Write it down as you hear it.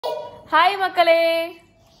Hi மக்களே,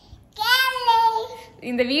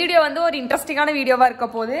 இந்த video வந்து ஒரு இன்ட்ரெஸ்டிங்கான வீடியோவா இருக்க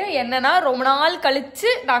போகுது. என்னன்னா ரொம்ப நாள் கழிச்சு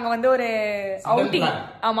நாங்க வந்து ஒரு அவுட்டிங்,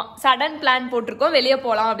 ஆமா சடன் பிளான் போட்டிருக்கோம். வெளியே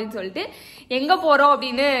போலாம் அப்படின்னு சொல்லிட்டு. எங்க போறோம்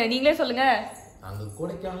அப்படின்னு நீங்களே சொல்லுங்க.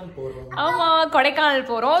 ஆமா, கொடைக்கானல்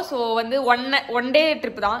போறோம். ஸோ வந்து ஒன் டே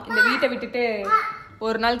ட்ரிப் தான். இந்த வீட்டை விட்டுட்டு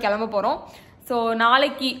ஒரு நாள் கிளம்ப போறோம். ஸோ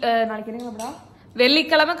நாளைக்கு என்னங்கடா,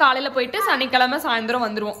 வெள்ளிக்கிழமை காலையில போயிட்டு சனிக்கிழமை சாயந்தரம்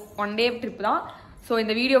வந்துருவோம். ஒன் டே ட்ரிப் தான். ஸோ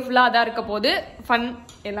இந்த வீடியோ ஃபுல்லா அதான் இருக்க போது. ஃபன்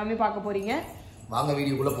எல்லாமே பார்க்க போறீங்க. வாங்க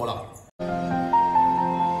வீடியோக்குள்ள போலாம்.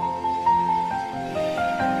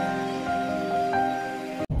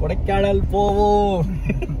 கொடைக்கானல் போவோம்.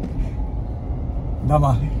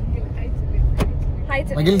 மாமா ஹாய்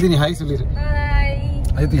சொல்லு. மகிழ்தினி ஹாய் சொல்லிரு. Hi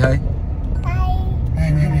Aditi hi.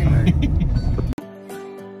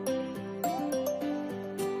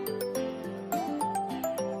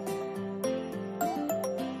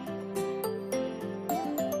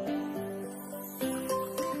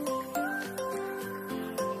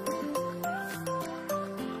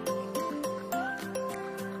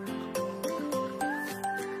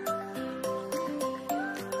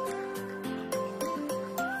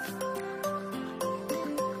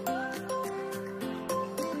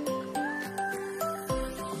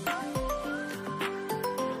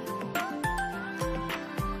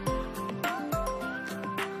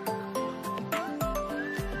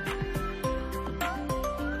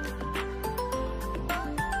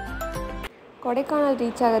 Kodaikanal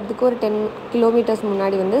reach ஆகிறதுக்கு ஒரு 10 கிலோமீட்டர்ஸ்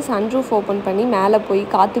முன்னாடி வந்து சன்ரூஃப் ஓப்பன் பண்ணி மேலே போய்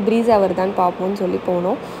காற்று ப்ரீஸாக வருதான்னு பார்ப்போம்னு சொல்லி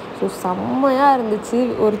போனோம். ஸோ செம்மையாக இருந்துச்சு.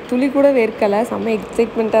 ஒரு துளி கூட வேர்க்கலை. செம்ம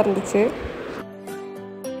எக்ஸைட்மெண்ட்டாக இருந்துச்சு.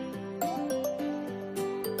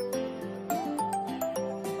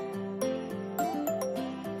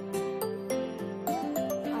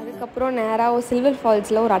 அதுக்கப்புறம் நேராக சில்வர்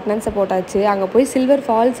ஃபால்ஸில் ஒரு அட்டனன்ஸை போட்டாச்சு. அங்கே போய் சில்வர்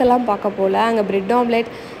ஃபால்ஸ் எல்லாம் பார்க்க போகல. அங்கே பிரெட் ஆம்லேட்,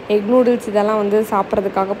 எக் நூடுல்ஸ் இதெல்லாம் வந்து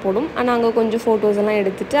சாப்பிட்றதுக்காக போடும். ஆனால் அங்கே கொஞ்சம் ஃபோட்டோஸ் எல்லாம்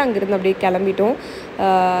எடுத்துகிட்டு அங்கேருந்து அப்படியே கிளம்பிட்டோம்.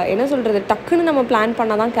 என்ன சொல்கிறது, டக்குன்னு நம்ம பிளான்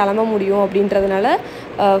பண்ணால் தான் கிளம்ப முடியும். அப்படின்றதுனால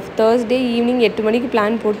தேர்ஸ்டே ஈவினிங் 8 மணிக்கு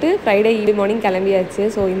பிளான் போட்டு ஃப்ரைடே மார்னிங் கிளம்பியாச்சு.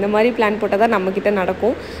 ஸோ இந்த மாதிரி பிளான் போட்டால் தான் நம்மக்கிட்ட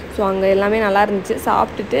நடக்கும். ஸோ அங்கே எல்லாமே நல்லா இருந்துச்சு.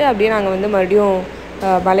 சாப்பிட்டுட்டு அப்படியே நாங்கள் வந்து மறுபடியும்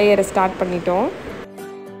மலை ஏற ஸ்டார்ட் பண்ணிட்டோம்.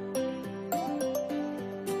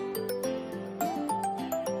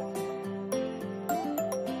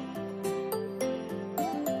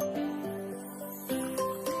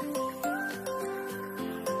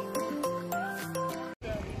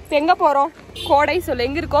 எங்க போறோம்? கோடை சொல்லு.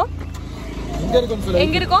 எங்க இருக்கோம்?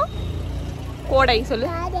 எங்க இருக்கோம்? கோடை சொல்லு.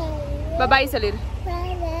 பாய் சொல்லிரு.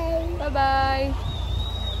 பாய்.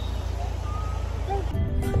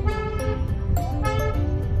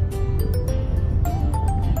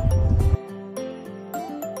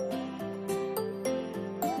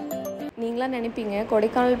 நீங்களாம் நினைப்பீங்க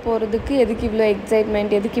கொடைக்கானல் போகிறதுக்கு எதுக்கு இவ்வளோ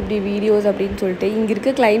எக்ஸைட்மெண்ட், எதுக்கு இப்படி வீடியோஸ் அப்படின்னு சொல்லிட்டு. இங்கே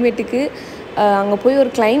இருக்க கிளைமேட்டுக்கு அங்கே போய் ஒரு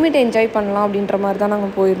கிளைமேட் என்ஜாய் பண்ணலாம் அப்படின்ற மாதிரி தான்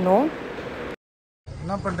நாங்கள் போயிருந்தோம்.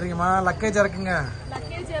 என்ன பண்றீங்கம்மா? லக்கேஜ் இறக்குங்க.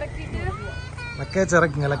 லக்கேஜ்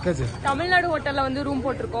இறக்குங்க. லக்கேஜ் தமிழ்நாடு ஹோட்டல்ல வந்து ரூம்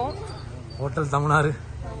போட்டிருக்கோம். ஹோட்டல் தமிழ்நாடு.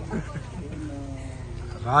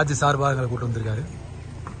 ராஜ் சார்பாக எங்களை கூட்டு வந்திருக்காரு.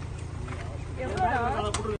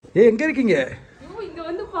 ஏய், எங்க இருக்கீங்க? இங்க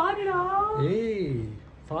வந்து பாருடா. ஏய்,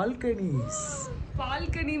 பால்கனிஸ்.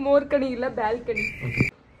 பால்கனி, மோர்கனி இல்ல பால்கனி.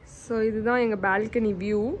 ஸோ இதுதான் எங்கள் பால்கனி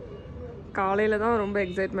வியூ. காலையில் தான் ரொம்ப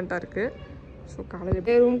எக்ஸைட்மெண்ட்டாக இருக்குது. ஸோ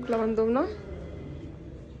காலையில் ரூம்குள்ளே வந்தோம்னா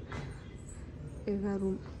இதுதான்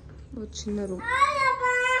ரூம். ஒரு சின்ன ரூம்.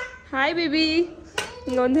 Hi baby.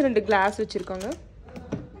 இங்கே வந்து 2 கிளாஸ் வச்சுருக்காங்க.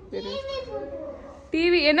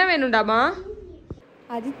 டிவி என்ன வேணும்டாமா?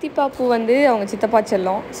 அதித்தி பாப்பு வந்து அவங்க சித்தப்பா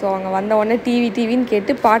செல்லம். ஸோ அவங்க வந்த உடனே டிவின்னு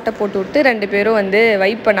கேட்டு பாட்டை போட்டு விட்டு 2 பேரும் வந்து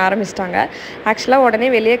வைப் பண்ண ஆரம்பிச்சிட்டாங்க. ஆக்சுவலாக உடனே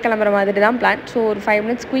வெளியே கிளம்புற மாதிரி தான் பிளான். ஸோ ஒரு 5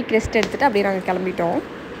 மினிட்ஸ் குயிக் ரெஸ்ட் எடுத்துகிட்டு அப்படியே நாங்கள் கிளம்பிட்டோம்.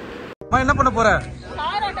 என்ன பண்ண போற?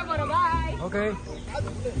 கார் ஓட்ட போறோம். பாய். ஓகே,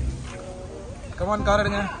 கம் ஆன், கார்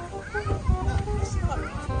எடுங்க.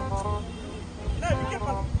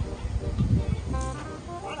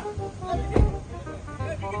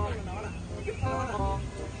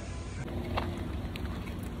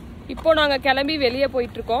 இப்போ நாங்கள் கிளம்பி வெளியே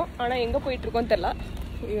போயிட்டுருக்கோம். ஆனால் எங்கே போயிட்டுருக்கோம் தெரில.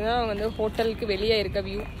 இதுதான் வந்து ஹோட்டலுக்கு வெளியே இருக்க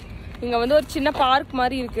வியூ. இங்கே வந்து ஒரு சின்ன பார்க்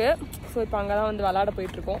மாதிரி இருக்குது. ஸோ இப்போ அங்கே தான் வந்து விளாட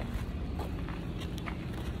போயிட்டுருக்கோம்.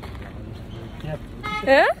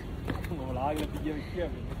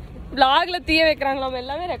 விளாக்ல தீய வைக்கிறாங்களாம்.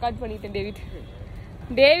 எல்லாமே ரெக்கார்ட் பண்ணிட்டேன்.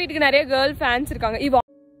 டேவிட்க்கு நிறைய கேர்ள் ஃபேன்ஸ் இருக்காங்க. இவா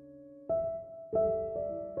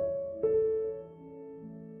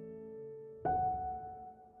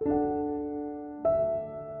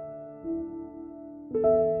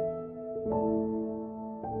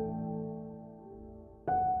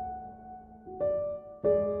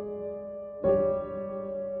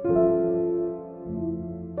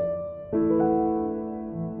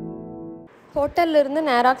ஹோட்டல்லேருந்து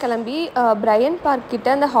நேராக கிளம்பி பிரையன் பார்க் கிட்ட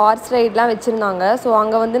அந்த ஹார்ஸ் ரைட்லாம் வச்சுருந்தாங்க. ஸோ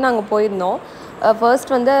அங்கே வந்து நாங்கள் போயிருந்தோம்.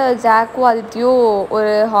 ஃபர்ஸ்ட் வந்து ஜாக்கும் ஆதித்யும்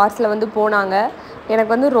ஒரு ஹார்ஸில் வந்து போனாங்க.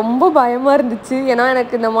 எனக்கு வந்து ரொம்ப பயமாக இருந்துச்சு. ஏன்னா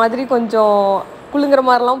எனக்கு இந்த மாதிரி கொஞ்சம் குளுங்குற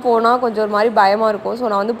மாதிரிலாம் போனால் கொஞ்சம் ஒரு மாதிரி பயமாக இருக்கும். ஸோ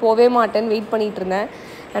நான் வந்து போவே மாட்டேன்னு வெயிட் பண்ணிகிட்டு இருந்தேன்.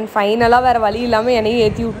 அண்ட் ஃபைனலாக வேறு வழி இல்லாமல் என்னையும்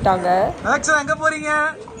ஏற்றி விட்டாங்க. எங்கே போகிறீங்க?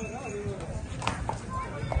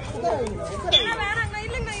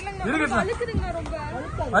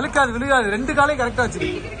 வழுக்காது, விழுகாது. 2 காலையும் கரெக்டா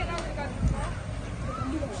வச்சிருக்கு.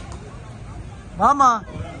 மாமா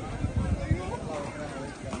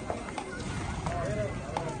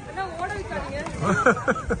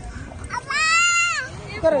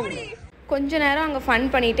கொஞ்ச நேரம் அங்கே ஃபன்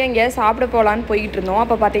பண்ணிவிட்டு எங்கேயாவது சாப்பிட போகலான்னு போயிட்டு இருந்தோம்.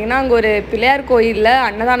 அப்போ பார்த்தீங்கன்னா அங்கே ஒரு பிள்ளையார் கோயிலில்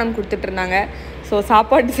அன்னதானம் கொடுத்துட்ருந்தாங்க. ஸோ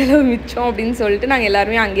சாப்பாட்டு செலவு மிச்சம் அப்படின்னு சொல்லிட்டு நாங்கள்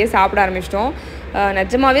எல்லாருமே அங்கேயே சாப்பிட ஆரம்பிச்சிட்டோம்.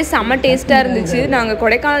 நிஜமாவே செம்ம டேஸ்ட்டாக இருந்துச்சு. நாங்கள்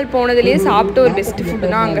கொடைக்கானல் போனதுலேயே சாப்பிட்ட ஒரு பெஸ்ட்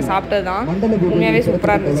ஃபுட்டுனா அங்கே சாப்பிட்டது தான். உண்மையாகவே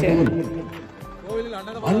சூப்பராக இருந்துச்சு.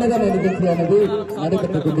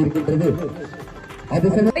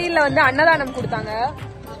 கோயிலில் வந்து அன்னதானம் கொடுத்தாங்க.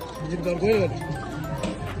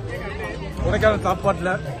 கொடைக்கானல்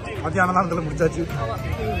சாப்பாட்டில் மத்திய அன்னதானத்தில் முடிச்சாச்சு.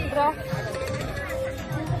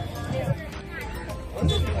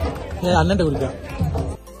 அண்ணன் கொடுத்தா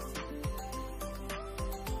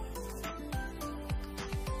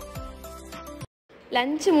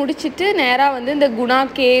லஞ்சு முடிச்சுட்டு நேராக வந்து இந்த குணா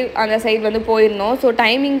கேவ் அந்த சைடு வந்து போயிருந்தோம். ஸோ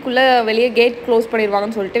டைமிங்குள்ளே வெளியே கேட் க்ளோஸ்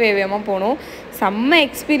பண்ணிடுவாங்கன்னு சொல்லிட்டு வேகமாக போனோம். செம்ம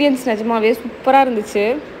எக்ஸ்பீரியன்ஸ், நிஜமாவே சூப்பராக இருந்துச்சு.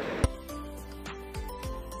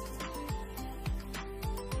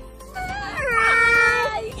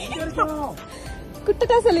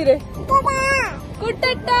 குட்டட்டா சொல்லிடு.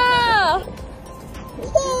 குட்டட்டா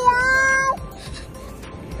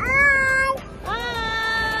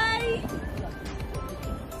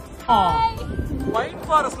பைன்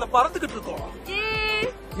ஃபாரஸ்ட்ல பறந்துகிட்டு இருக்கோம்.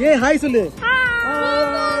 ஹாய் சொல்லு.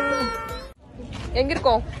 எங்க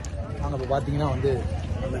இருக்கோம் நாங்க இப்ப பாத்தீங்கன்னா வந்து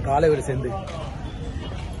அந்த காளையோட சேர்ந்து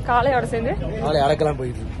காளை அடக்கலாம்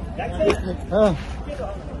போயிட்டு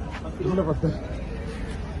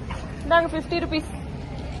நாங்க 50 rupees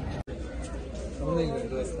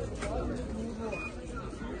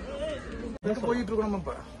போயிட்டு இருக்கோம். நம்ம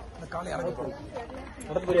இப்ப காளை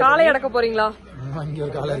அடக்க போறீங்களா? இங்க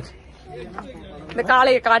ஒரு காளை இருக்கு. இந்த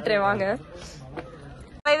காளையை காட்டுறேன் வாங்க.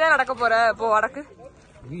 தான் நடக்க போற போ அடக்கு.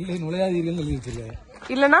 நுழையாதீர்கள்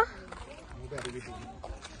இல்லனா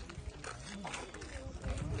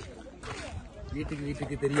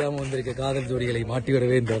வீட்டுக்கு தெரியாம வந்திருக்க காதல் ஜோடிகளை மாட்டி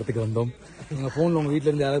வரவே இந்த இடத்துக்கு வந்தோம். உங்க போன்ல உங்க வீட்டுல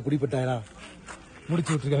இருந்து யாராவது குடிப்பட்டாரா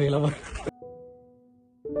முடிச்சு விட்டுருக்காங்க.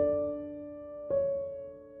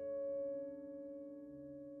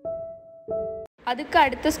 அதுக்கு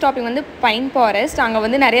அடுத்த ஸ்டாப்பிங் வந்து பைன் ஃபாரஸ்ட். அங்கே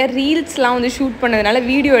வந்து நிறைய ரீல்ஸ்லாம் வந்து ஷூட் பண்ணதுனால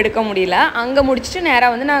வீடியோ எடுக்க முடியல. அங்கே முடிச்சுட்டு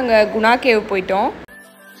நேராக வந்து நாங்கள் குணா கேவ் போயிட்டோம்.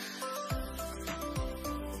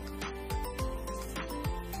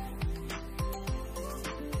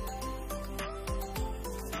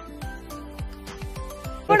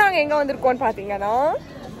 இப்போ நாங்கள் எங்கே வந்திருக்கோம்னு பார்த்தீங்கன்னா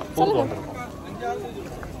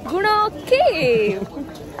குணா கேவ்.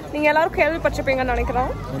 நீங்கள் எல்லாரும் கேள்விப்பட்டிருப்பீங்கன்னு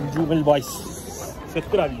நினைக்கிறோம்.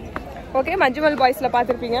 ஓகே, மஞ்சுமல் பாய்ஸ்ல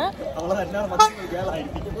பாத்திருப்பீங்க.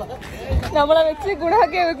 நம்மள வச்சு குணா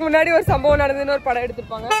கேவுக்கு முன்னாடி ஒரு சம்பவம் நடந்ததுன்னு ஒரு படம்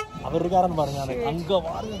எடுத்திருப்பாங்க. அவர் இருக்காரன்னு பாருங்க. அங்க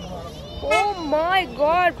பாருங்க. Oh my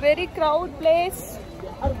God, very crowd place.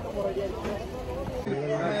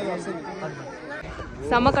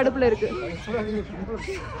 செம கடுப்புல இருக்கு.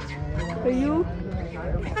 ஐயோ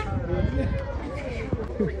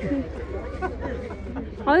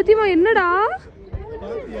அதித்திமா, என்னடா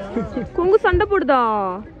கொங்கு சண்டை போடுதா?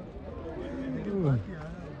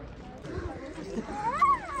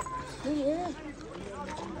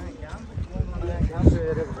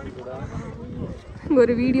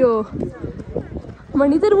 ஒரு வீடியோ.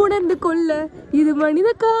 மனிதர் உணர்ந்து கொள்ள இது மனித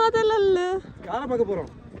காதல் அல்ல. யாரை பார்க்க போறோம்?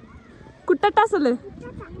 குட்டட்டா சொல்லு.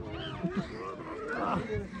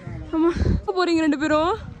 ஆமா, போறீங்க 2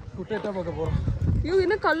 பேரும்? குட்டட்டா பார்க்க போறோம். ஐயோ,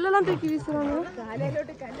 என்ன கல்லெல்லாம் தூக்கி வீசுறாங்க.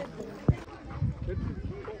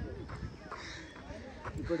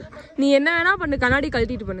 நீ என்ன வேணா பண்ணு, கண்ணாடி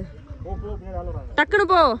கழட்டிட்டு பண்ணு. டக்குனு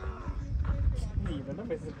போ.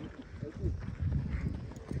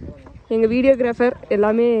 எங்க வீடியோகிராஃபர்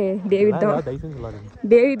எல்லாமே டேவிட் தான்.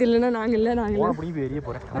 டேவிட் இல்லைன்னா நாங்க இல்லை.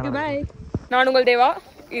 Okay bye. நான் உங்கள் தேவா,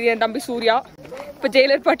 இது என் தம்பி சூர்யா. இப்போ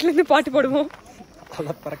ஜெயிலர் பாட்டுலேருந்து பாட்டு போடுவோம்.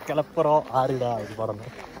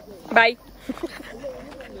 பாய்.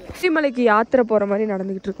 ஸ்ரீமலைக்கு யாத்திரை போகிற மாதிரி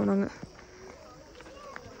நடந்துக்கிட்டு இருக்கோம் நாங்கள்.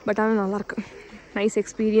 பட் ஆனால் நல்லாயிருக்கு. Nice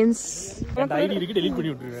experience.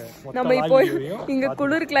 நம்ம இப்போ இங்கே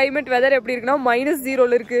குளிர் கிளைமேட் வெதர் எப்படி இருக்குன்னா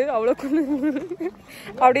 -0 இருக்கு. அவ்வளோ குளிர்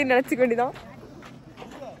அப்படின்னு நினச்சிக்க வேண்டியதான்.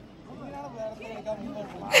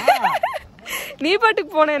 நீ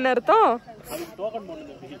பாட்டுக்கு போன என்ன அர்த்தம்?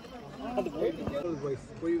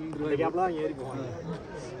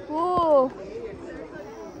 ஓ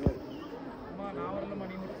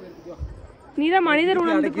நீதான் மனிதர்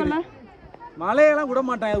உணர்ந்துக்கல. மலையெல்லாம் விட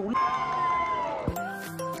மாட்டான்.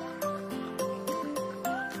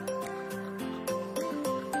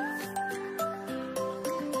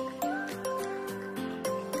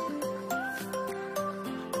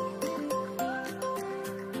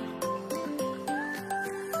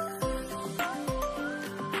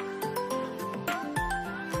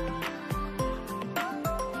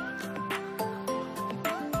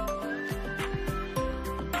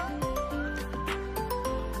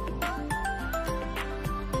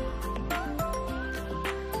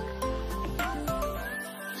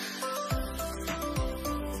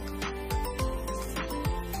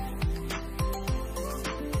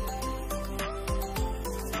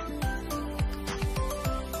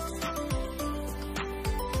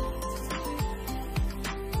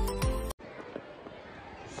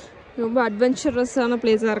 ரொம்ப அட்வென்ச்சரஸான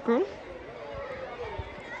பிளேஸாக இருக்கும்.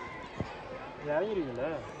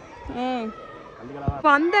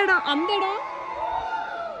 அந்த இடம்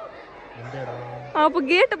அப்போ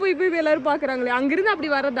கேட்டை போய் எல்லாரும் பாக்குறாங்களே, அங்கிருந்து அப்படி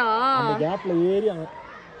வரதா?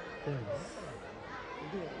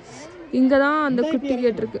 இங்கதான் அந்த குட்டி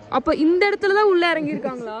கேட் இருக்கு. அப்ப இந்த இடத்துலதான் உள்ள இறங்கி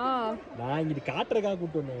இருக்காங்களா? நான் இங்க காட்டுறதுக்காக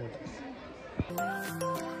கூப்பிட்டு வந்தேன்.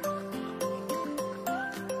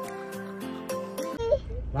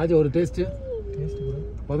 ராஜா ஒரு டேஸ்ட்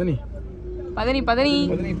பதனி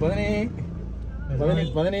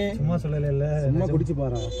சும்மா சொல்லல, சும்மா குடிச்சு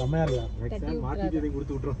பாரு, செம்மையா இருக்கா. மாத்திட்டு எதையும்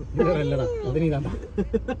கொடுத்து விட்டுறோம். இல்லடா பதனி தான்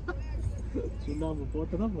சுண்ணாம்பு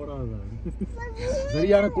போட்டுதான் போடாது.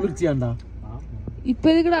 சரியான குளிர்ச்சியாண்டா. இப்ப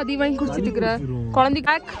எதுக்குடா அதி வாங்கி குடிச்சிட்டு இருக்கிற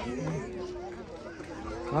குழந்தைக்கு?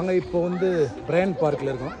 நாங்க இப்போ வந்து பிரைன்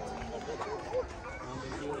பார்க்ல இருக்கோம்.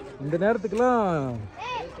 இந்த நேரத்துக்குலாம்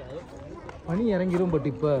பனி இறங்கிரும். பட்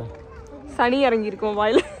இப்போ சனி இறங்கியிருக்கோம்.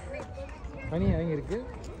 வாயில சனி இறங்கியிருக்கு.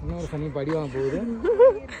 இன்னொரு சனி படி வாங்க போகுது.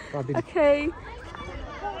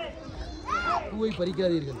 பூவை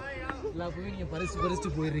பறிக்காதீர்கள். எல்லா பூவையும் நீங்க பறிச்சு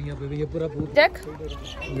போயிடுறீங்க. அப்ப இவங்க எப்பரா பூ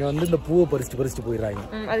இங்க வந்து இந்த பூவை பறிச்சு போயிடுறாங்க.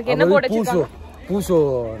 அதுக்கு என்ன போட்டு பூசோ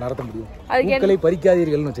நடத்த முடியும். பூக்களை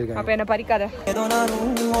பறிக்காதீர்கள்னு வச்சிருக்காங்க. அப்ப என்ன பறிக்காத. ஏதோ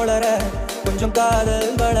நானும் வளர கொஞ்சம்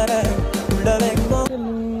காதல் வளர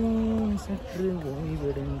சற்று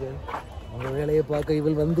ஓய்வெடுங்க. அவங்க வேலையை பார்க்க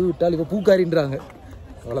இவள் வந்து விட்டால் இவ பூக்காரின்றாங்க.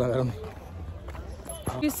 அவ்வளவுதான்.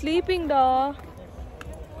 ஸ்லீப்பிங்டா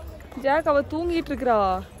ஜாக். அவ தூங்கிட்டு இருக்கா.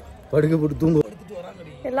 படுக்க போட்டு தூங்க.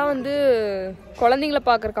 எல்லாம் வந்து குழந்தைங்களை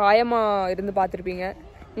பாக்குறக்கு ஆயமா இருந்து பாத்திருப்பீங்க.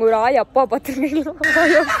 உங்க ஒரு ஆய் அப்பா பாத்திருக்கீங்களா?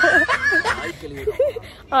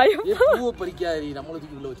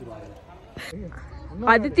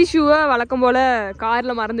 அதித்தி ஷூவை வழக்கம் போல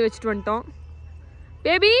கார்ல மறந்து வச்சுட்டு வந்துட்டோம்.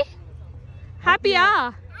 பேபி ஹாப்பியா?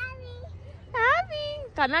 ஹாப்பி.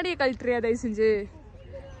 கண்ணாடியை கழட்டுறியா தயவு செஞ்சு?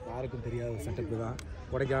 யாருக்கும் தெரியாத செட்டப் தான்.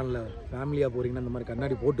 கொடைக்கானல்ல ஃபேமிலியா போறீங்கன்னா இந்த மாதிரி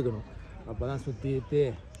கண்ணாடி போட்டுக்கணும். அப்பதான் சுத்தி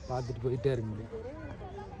பார்த்துட்டு போயிட்டே இருக்க முடியும்.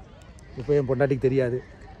 இப்போ என் பொண்டாட்டிக்கு தெரியாது.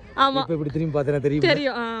 ஆமா, இப்போ இப்படி திரும்பி பார்த்தா தெரியும்.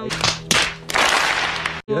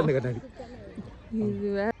 இந்த கண்ணாடி இது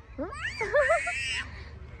வேற.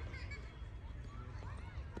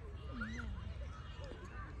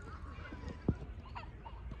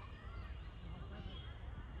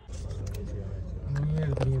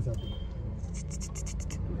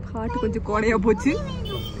 ஹார்ட் கொஞ்சம் கோடையா போச்சு.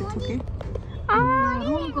 ஓகே,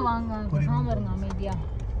 ரூமுக்கு வாங்க. பேசாம இருங்க அமைதியா.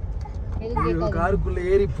 காருக்குள்ள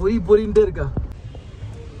ஏறி பொறின்ட்டே இருக்கா.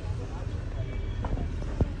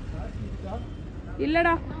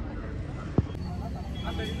 இல்லடா,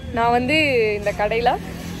 நான் வந்து இந்த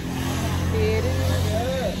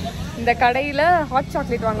கடையில ஹாட்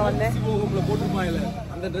சாக்லேட் வாங்க வந்தேன்.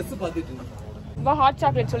 அந்த Dress பார்த்துட்டு வா, ஹாட்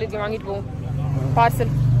சாக்லேட் சொல்லிருக்கேன், வாங்கிட்டு போவோம்.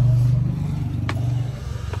 பார்சல்.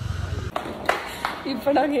 இப்போ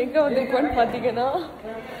நாங்க எங்க வந்திருக்கோம்னு பாத்தீங்கன்னா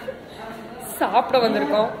சாப்பிட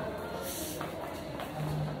வந்திருக்கோம்.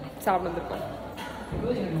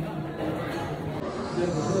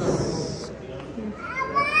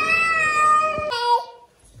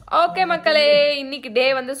 ஓகே மக்களே, இன்னைக்கு டே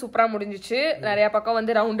வந்து சூப்பரா முடிஞ்சிச்சு. நிறைய பக்கம்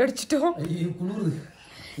வந்து ரவுண்ட் அடிச்சிட்டோம்.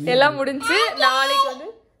 எல்லாம் முடிஞ்சு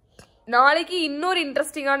நாளைக்கு இன்னொரு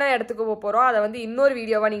இன்ட்ரெஸ்டிங்கான இடத்துக்கு போறோம். அதை வந்து இன்னொரு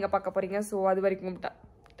வீடியோவா நீங்க பார்க்க போறீங்க. ஸோ அது வரைக்கும்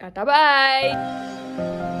டாடா பாய்.